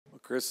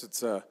Kris,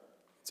 it's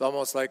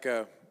almost like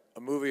a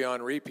movie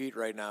on repeat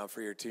right now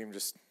for your team.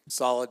 Just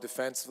solid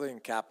defensively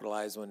and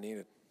capitalize when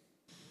needed.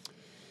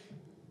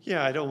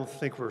 Yeah, I don't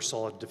think we're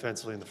solid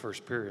defensively in the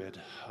first period.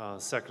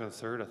 Second and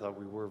third, I thought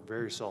we were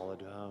very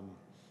solid.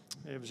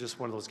 It was just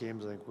one of those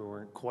games I think we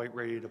weren't quite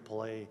ready to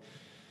play.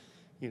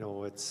 You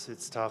know,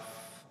 it's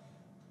tough.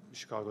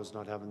 Chicago's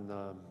not having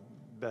the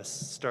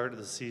best start of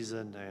the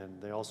season,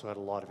 and they also had a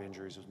lot of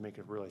injuries, which make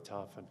it really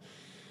tough. And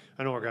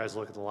I know our guys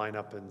look at the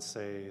lineup and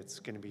say it's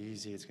going to be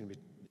easy, it's going to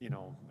be, you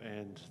know,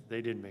 and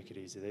they didn't make it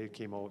easy. They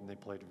came out and they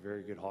played a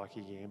very good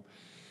hockey game.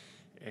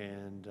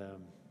 And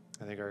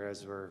I think our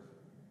guys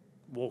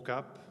woke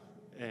up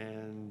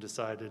and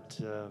decided,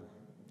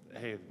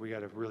 hey, we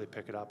got to really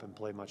pick it up and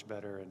play much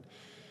better.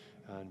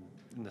 And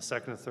in the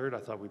second and third, I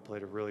thought we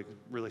played a really,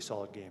 really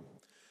solid game.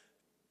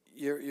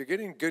 You're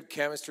getting good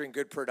chemistry and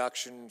good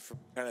production from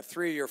kind of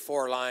 3 or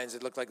 4 lines.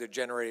 It looked like they're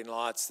generating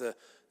lots. The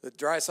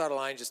Draisaitl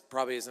line just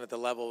probably isn't at the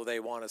level they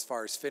want as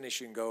far as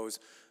finishing goes.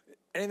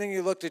 Anything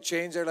you look to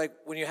change there? Like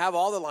when you have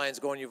all the lines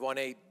going, you've won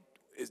 8.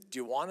 Do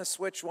you want to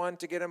switch one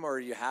to get them, or are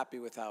you happy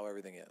with how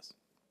everything is?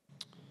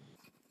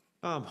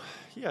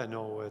 Yeah,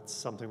 no, it's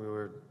something we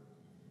were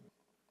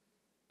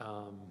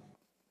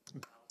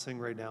balancing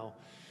right now.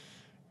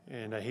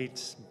 And I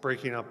hate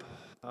breaking up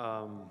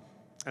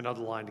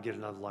another line to get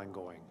another line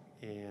going.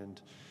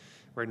 And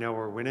right now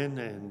we're winning,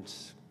 and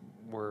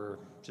we're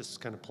just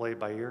kind of play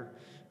by ear.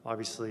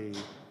 Obviously,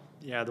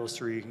 yeah, those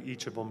 3,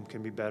 each of them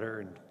can be better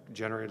and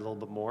generate a little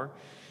bit more.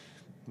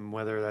 And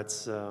whether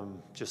that's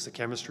just the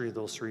chemistry of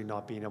those 3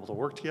 not being able to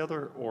work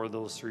together, or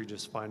those 3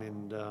 just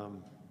finding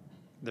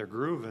their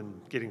groove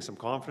and getting some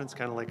confidence,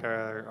 kind of like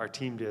our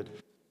team did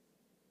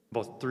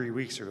about 3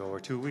 weeks ago or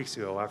 2 weeks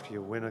ago. After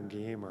you win a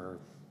game or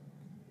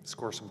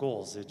score some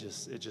goals, it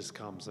just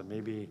comes. And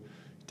maybe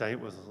tonight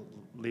with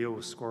Leo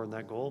scoring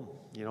that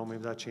goal, you know,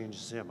 maybe that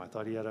changes him. I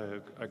thought he had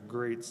a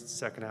great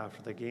second half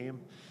of the game.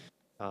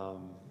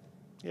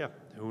 Yeah,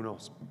 who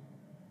knows?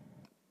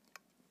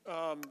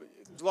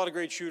 There's a lot of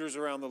great shooters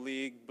around the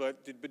league,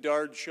 but did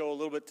Bedard show a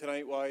little bit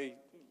tonight why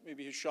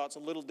maybe his shot's a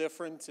little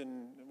different,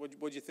 and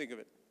what'd you think of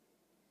it?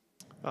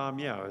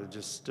 Yeah, I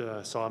just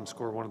saw him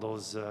score one of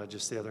those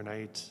just the other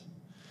night.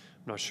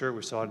 I'm not sure.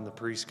 We saw it in the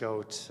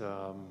pre-scout,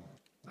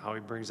 how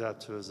he brings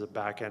that to his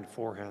backhand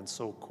forehand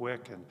so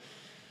quick, and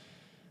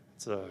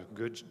it's a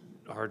good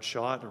hard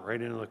shot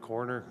right into the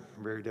corner.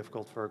 Very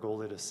difficult for a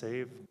goalie to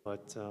save,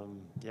 but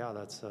yeah,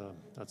 that's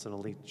an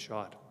elite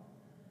shot.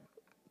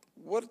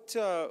 What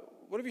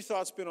have your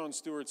thoughts been on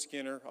Stuart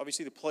Skinner?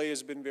 Obviously, the play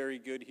has been very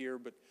good here,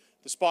 but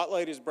the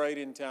spotlight is bright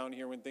in town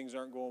here when things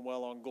aren't going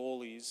well on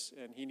goalies,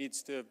 and he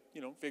needs to,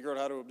 you know, figure out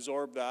how to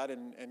absorb that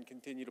and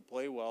continue to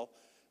play well.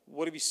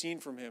 What have you seen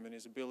from him and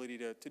his ability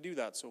to do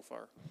that so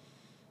far?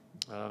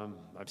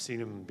 I've seen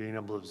him being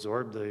able to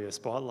absorb the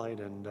spotlight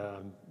and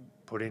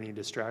put any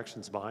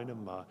distractions behind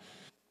him.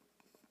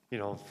 You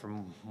know,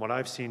 from what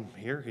I've seen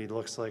here, he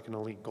looks like an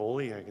elite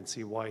goalie. I can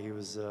see why he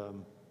was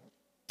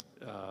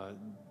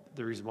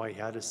the reason why he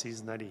had a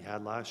season that he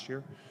had last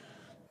year.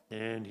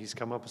 And he's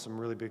come up with some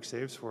really big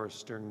saves for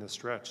us during this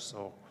stretch.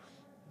 So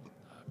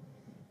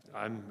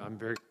I'm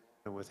very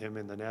confident with him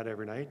in the net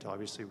every night.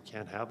 Obviously, we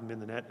can't have him in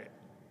the net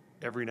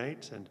every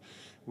night, and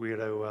we got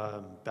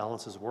to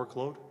balance his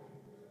workload.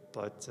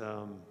 But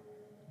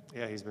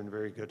yeah, he's been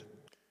very good.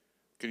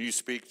 Can you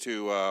speak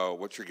to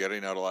what you're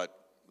getting out of that?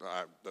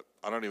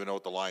 I don't even know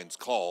what the line's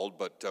called,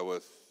 but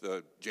with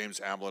James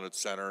Hamblin at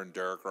center and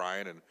Derek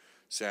Ryan and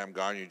Sam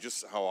Gagner,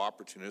 just how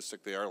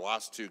opportunistic they are.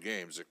 Last 2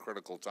 games at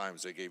critical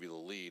times, they gave you the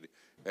lead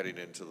heading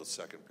into the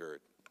second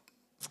period.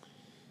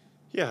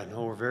 Yeah,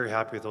 no, we're very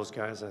happy with those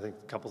guys. I think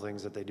a couple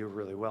things that they do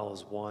really well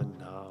is, one,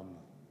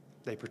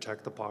 they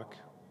protect the puck.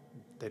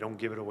 They don't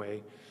give it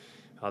away.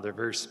 They're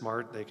very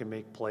smart. They can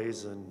make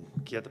plays and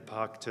get the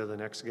puck to the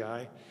next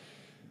guy.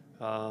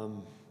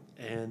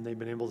 And they've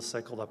been able to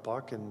cycle that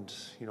puck. And,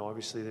 you know,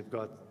 obviously they've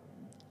got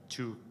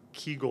 2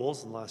 key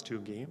goals in the last 2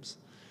 games.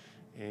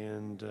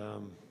 And,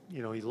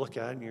 you know, you look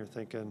at it and you're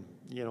thinking,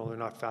 you know, they're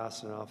not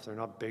fast enough, they're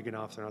not big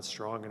enough, they're not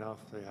strong enough.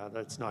 Yeah,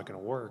 that's not going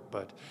to work,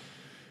 but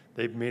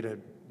they've made it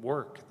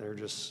work. They're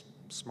just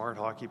smart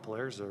hockey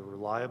players. They're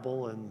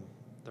reliable, and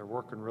they're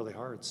working really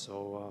hard.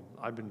 So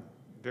I've been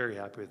very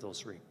happy with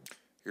those 3.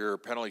 Your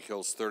penalty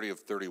kills 30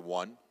 of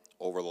 31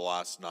 over the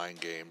last 9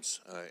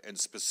 games, and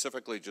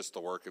specifically just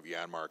the work of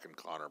Janmark and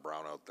Connor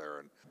Brown out there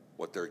and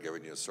what they're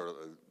giving you, sort of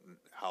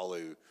how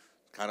they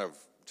kind of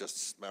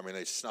just, I mean,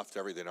 they snuffed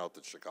everything out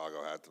that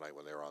Chicago had tonight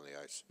when they were on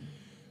the ice.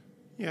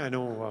 Yeah, I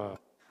know,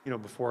 you know,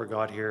 before I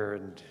got here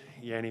and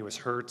Yanni was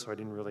hurt, so I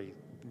didn't really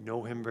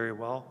know him very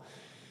well.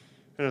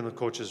 And then the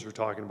coaches were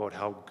talking about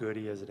how good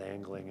he is at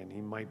angling, and he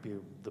might be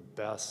the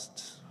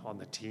best on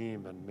the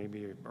team and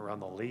maybe around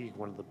the league,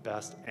 one of the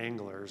best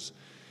anglers.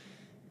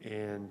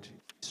 And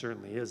he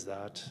certainly is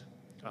that.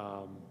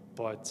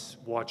 But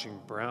watching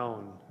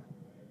Brown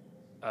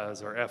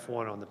as our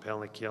F1 on the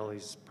penalty kill,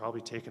 he's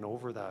probably taken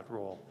over that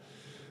role.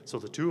 So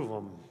the 2 of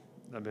them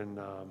have been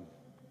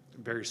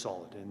very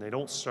solid, and they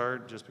don't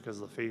start just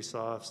because of the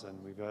face-offs.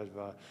 And we've had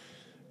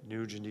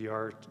Nuge and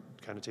DR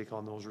kind of take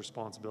on those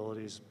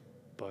responsibilities,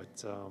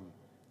 but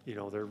they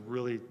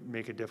really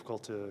make it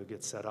difficult to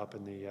get set up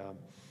in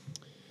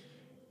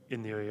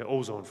the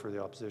O-zone for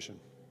the opposition.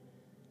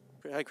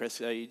 Hi, Kris.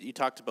 You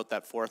talked about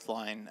that fourth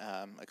line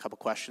a couple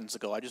questions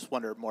ago. I just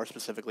wonder more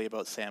specifically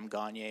about Sam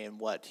Gagner and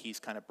what he's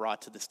kind of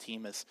brought to this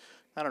team as,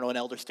 I don't know, an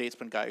elder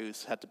statesman guy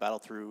who's had to battle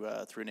through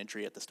an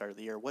injury at the start of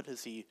the year. What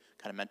has he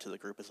kind of meant to the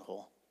group as a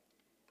whole?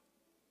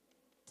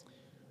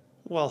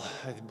 Well,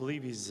 I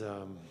believe he's,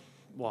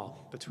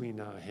 between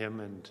him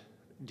and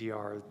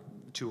DR,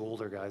 two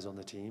older guys on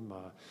the team.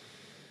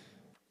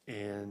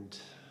 And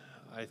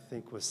I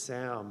think with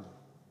Sam,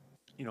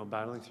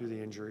 battling through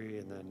the injury,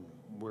 and then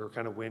we were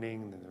kind of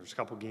winning, and there was a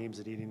couple games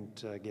that he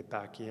didn't get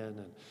back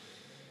in.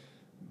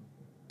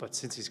 But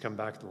since he's come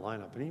back to the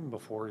lineup, and even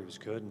before he was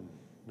good, and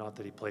not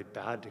that he played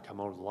bad to come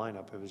out of the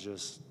lineup, it was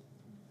just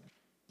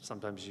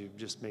sometimes you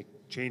just make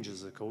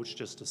changes as a coach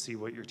just to see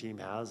what your team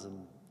has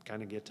and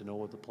kind of get to know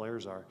what the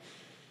players are.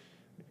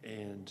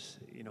 And,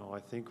 I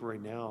think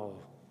right now,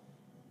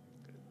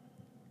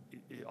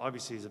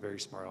 obviously he's a very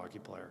smart hockey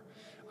player.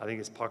 I think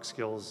his puck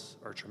skills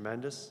are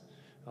tremendous.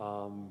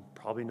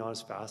 Probably not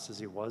as fast as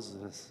he was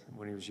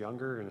when he was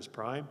younger in his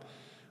prime,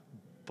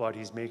 but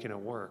he's making it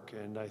work.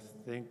 And I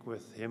think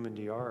with him and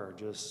DR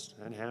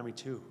and Hammy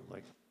too,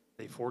 like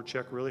they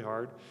forecheck really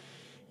hard.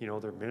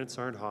 Their minutes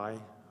aren't high.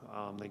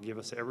 They give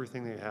us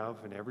everything they have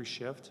in every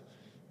shift.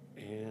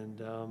 And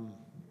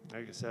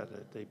like I said,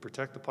 they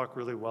protect the puck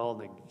really well,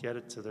 and they get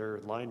it to their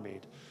line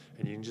mate.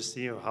 And you can just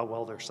see how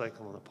well they're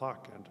cycling the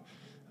puck.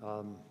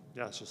 And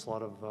it's just a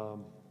lot of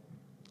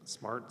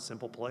smart,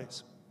 simple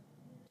plays.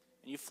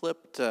 You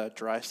flipped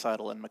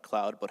Draisaitl and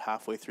McLeod about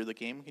halfway through the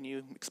game. Can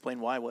you explain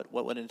why? What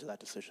went into that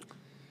decision?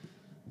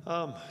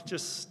 I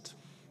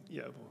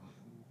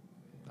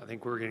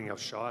think we were getting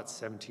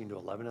shots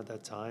 17-11 at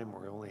that time.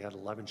 We only had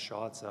 11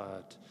 shots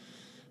at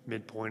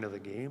midpoint of the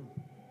game.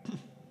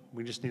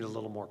 We just need a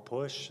little more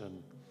push,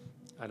 and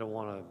I don't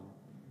want to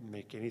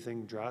make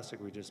anything drastic.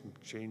 We just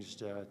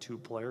changed two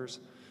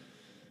players.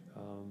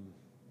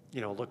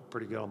 Looked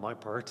pretty good on my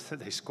part.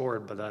 They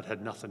scored, but that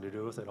had nothing to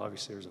do with it.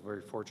 Obviously, it was a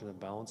very fortunate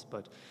bounce,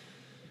 but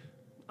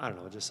I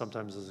don't know, just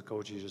sometimes as a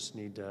coach, you just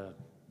need to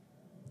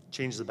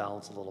change the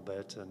balance a little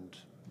bit, and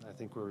I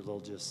think we were a little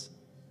just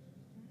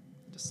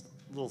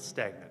a little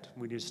stagnant.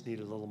 We just need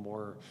a little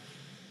more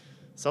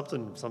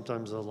something.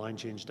 Sometimes a line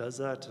change does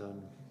that,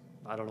 and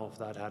I don't know if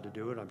that had to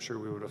do it. I'm sure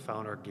we would have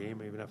found our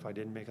game even if I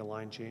didn't make a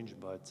line change,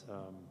 but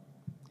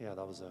that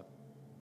was it.